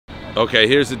Okay,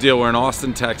 here's the deal. We're in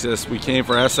Austin, Texas. We came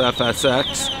for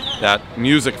SFSX, that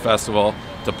music festival,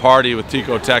 to party with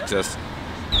Tico, Texas.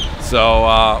 So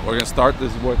we're gonna start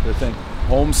this with the thing.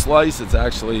 Home slice. It's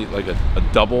actually like a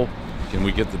double. Can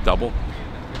we get the double?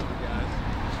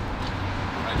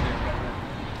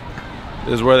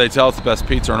 This is where they tell us the best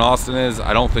pizza in Austin is.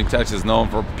 I don't think Texas is known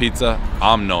for pizza.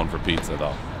 I'm known for pizza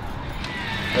though.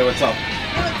 Hey, what's up?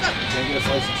 Hey, what's up? Can I get a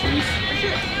slice of cheese? For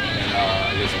sure. And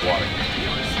I guess some water.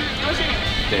 What's your name?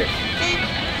 Dave.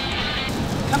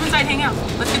 Dave. Come inside, hang out.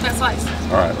 Let's get that slice.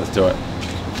 All right, let's do it.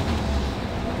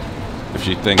 If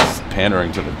she thinks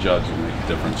pandering to the judge will make a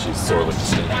difference, she's sorely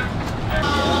mistaken.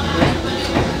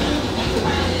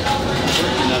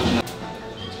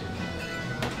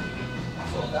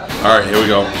 All right, here we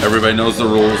go. Everybody knows the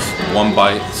rules. One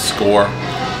bite, score.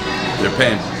 They're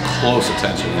paying close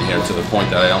attention in here to the point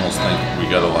that I almost think we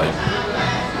gotta like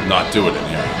not do it in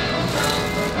here.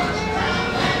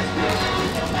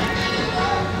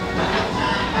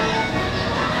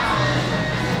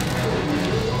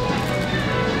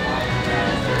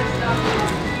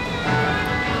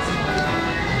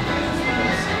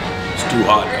 It's too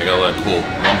hot. I gotta let it cool.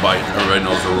 One bite. Everybody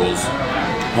knows the rules.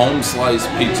 Home slice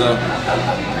pizza,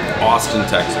 Austin,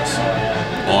 Texas.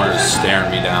 Owner's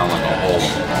staring me down like a hole.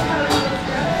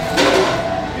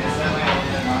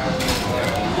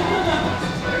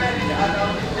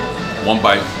 One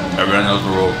bite. Everybody knows the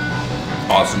rule.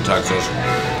 Austin, Texas.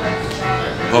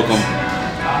 Hook 'em.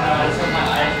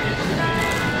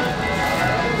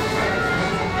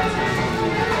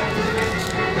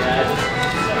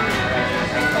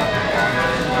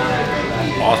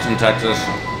 Austin, Texas.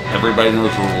 Everybody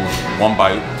knows the rules. One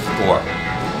bite, score.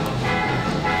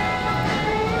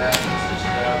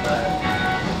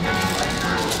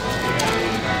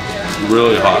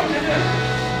 Really hot.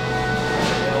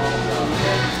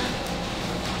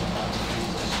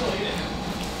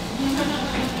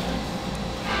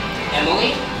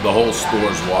 Emily? The whole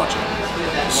store's watching.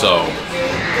 So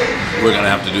we're gonna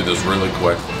have to do this really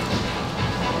quick.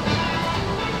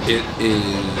 It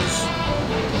is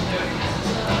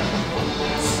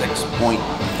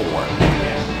 6.4.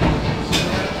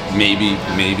 Maybe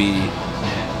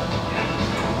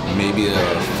a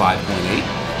 5.8.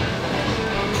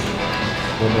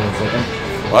 When no one's looking.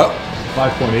 What?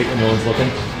 5.8 when no one's looking.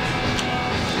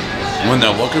 When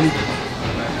they're looking,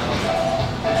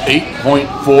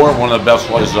 8.4, one of the best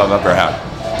slices I've ever had.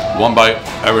 One bite,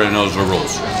 everybody knows the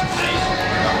rules.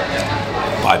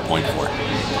 5.4.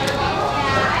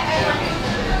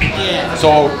 Yeah.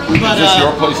 So, is But, this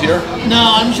your place here? No,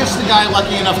 I'm just the guy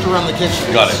lucky enough to run the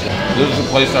kitchen. Got it. This is the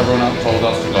place everyone else told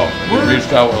us to go. We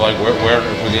reached out, we're like, where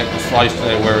if we get the slice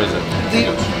today, where is it?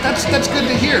 That's good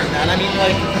to hear, man. I mean,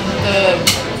 like,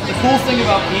 the cool thing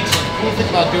about pizza, the cool thing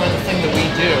about doing the thing that we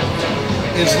do,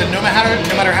 is that no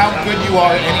matter how good you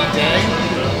are any day,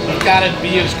 you've got to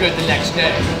be as good the next day.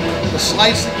 The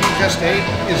slice that you just ate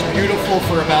is beautiful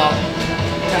for about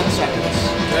 10 seconds,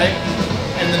 right?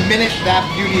 And the minute that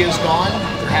beauty is gone,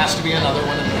 there has to be another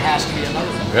one, and there has to be another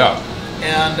one. Yeah.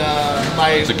 And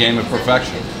It's a game of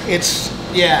perfection. it's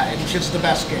the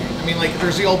best game. I mean, like,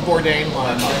 there's the old Bourdain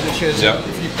line, which is Yep.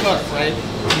 if you cook, right,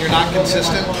 and you're not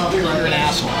consistent, you're an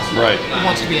asshole. Right. Who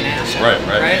wants to be an asshole? Right,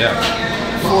 yeah.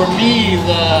 For me,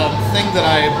 the thing that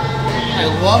I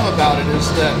love about it is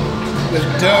that with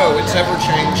dough, it's ever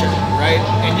changing, right?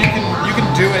 And you can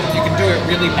do it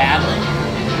really badly.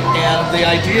 And the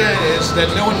idea is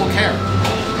that no one will care.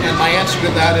 And my answer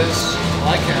to that is,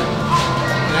 well, I care.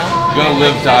 You know? You gotta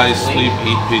live, die, sleep,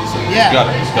 eat pizza. Yeah, You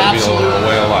gotta. It's gotta absolutely. be a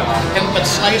way of life. But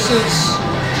slices,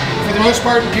 for the most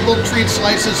part, people treat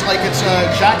slices like it's a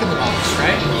Jack in the Box,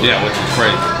 right? Yeah, which is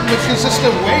crazy. Which is just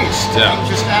a waste. Yeah. I mean,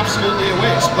 just absolutely a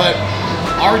waste. But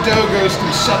our dough goes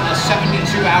through a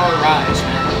 72-hour rise,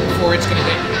 man, before it's gonna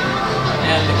hit you.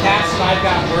 And the cats that I've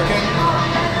got working,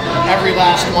 every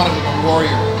last one of them a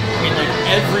warrior. I mean, like,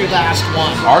 every last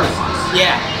one. Artisans.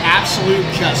 Yeah, absolute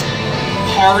just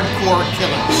hardcore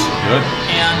killers. Good.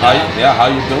 And how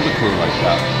you build a crew like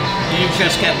that? you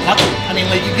just get lucky. I mean,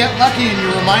 like, you get lucky and you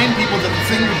remind people that the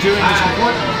thing you're doing is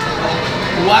important.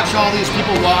 You watch all these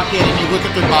people walk in and you look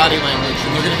at their body language and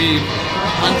they're going to be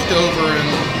hunched over and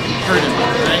hurting,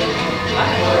 right?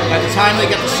 By the time they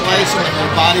get the slice and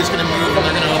their body's going to move and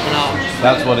they're going to open up.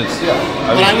 That's what it's. Yeah.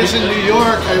 When I was in New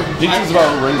York, Pizza's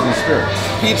about raising spirits.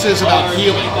 Pizza is about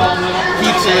healing.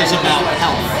 Pizza is about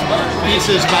health.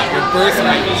 Pizza is about your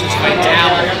birthright, which is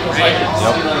vitality, right?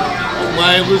 Yep. When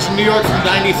I was in New York from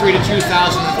 '93 to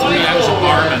 2003, I was a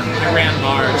barman. I ran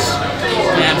bars.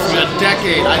 And for a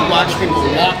decade, I watched people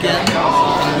walk in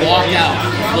and walk out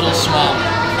a little smaller.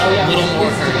 a little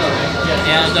more hurt.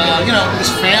 And, you know,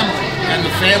 this family, and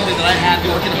the family that I had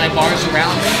working in my bars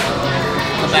around me,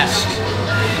 the best.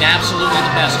 And absolutely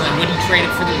the best. And I wouldn't trade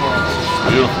it for the world.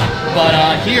 Beautiful. But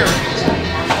here,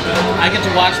 I get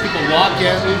to watch people walk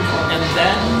in, and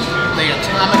then they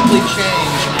atomically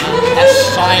change, man. That's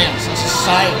science. It's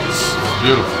science.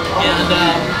 Beautiful. And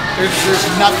there's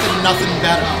nothing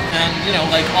better. And, you know,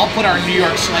 like, I'll put our New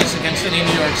York slice against any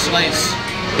New York slice,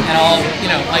 and I'll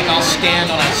stand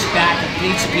on a stack of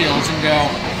pizza peels and go,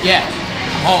 yeah,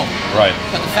 I'm home. Right.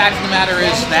 But the fact of the matter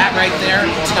is, that right there,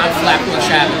 it's not Flatbush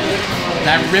Avenue.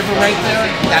 That river right there,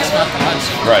 that's not the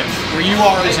Hudson. Right. Where you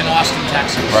are is in Austin,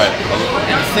 Texas. Right.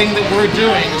 And the thing that we're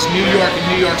doing is New York and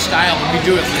New York style, and we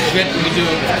do it legit, and we do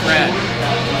it with bread.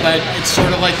 But it's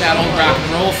sort of like that old rock and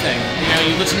roll thing. You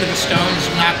know, you listen to the Stones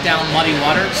knock down Muddy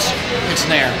Waters, it's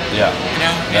there. Yeah. You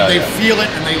know, and they feel it,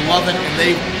 and they love it, and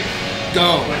they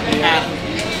go at it.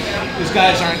 These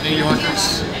guys aren't New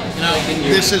Yorkers. You know,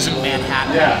 this isn't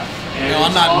Manhattan. Yeah. You know,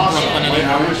 I'm not in Brooklyn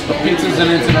anymore. Pizza's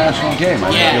an international game. I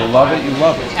mean, Yeah. you love it, you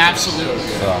love it. Absolutely.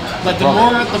 So, But the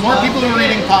more people who are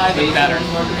eating pie, the better.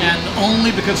 And only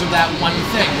because of that one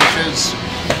thing, which is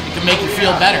it can make you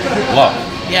feel better. Love.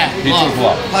 Yeah, Pizza's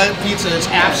love. Pizza is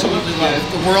absolutely love.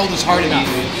 The world is hard enough.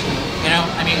 You know,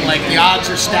 I mean, like, the odds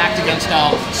are stacked against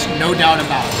all of us, no doubt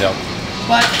about it. Yep.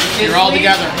 But if you're all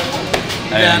together,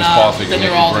 then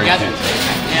you're all together.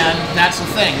 And that's the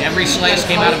thing. Every slice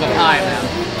came out of a pie, man.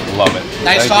 Love it.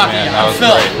 Nice talking to you. That was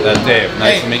Phil. great. That's Dave.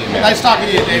 Nice to meet you, man. Nice talking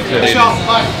to you, Dave. You too.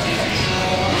 Bye.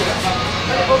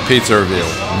 Pizza review.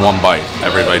 One bite.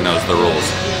 Everybody knows the rules.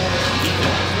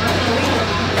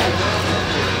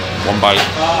 One bite.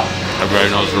 Everybody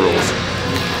knows the rules.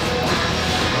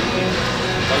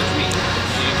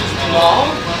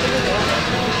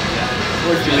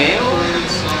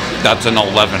 That's an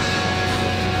 11.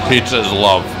 Pizza is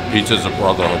love. Pizza is a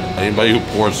brotherhood. Anybody who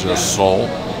pours their soul,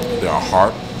 their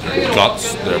heart, their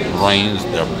guts, their brains,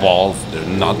 their balls, their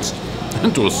nuts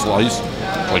into a slice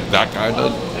like that guy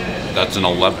did, that's an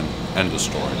 11. End of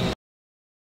story.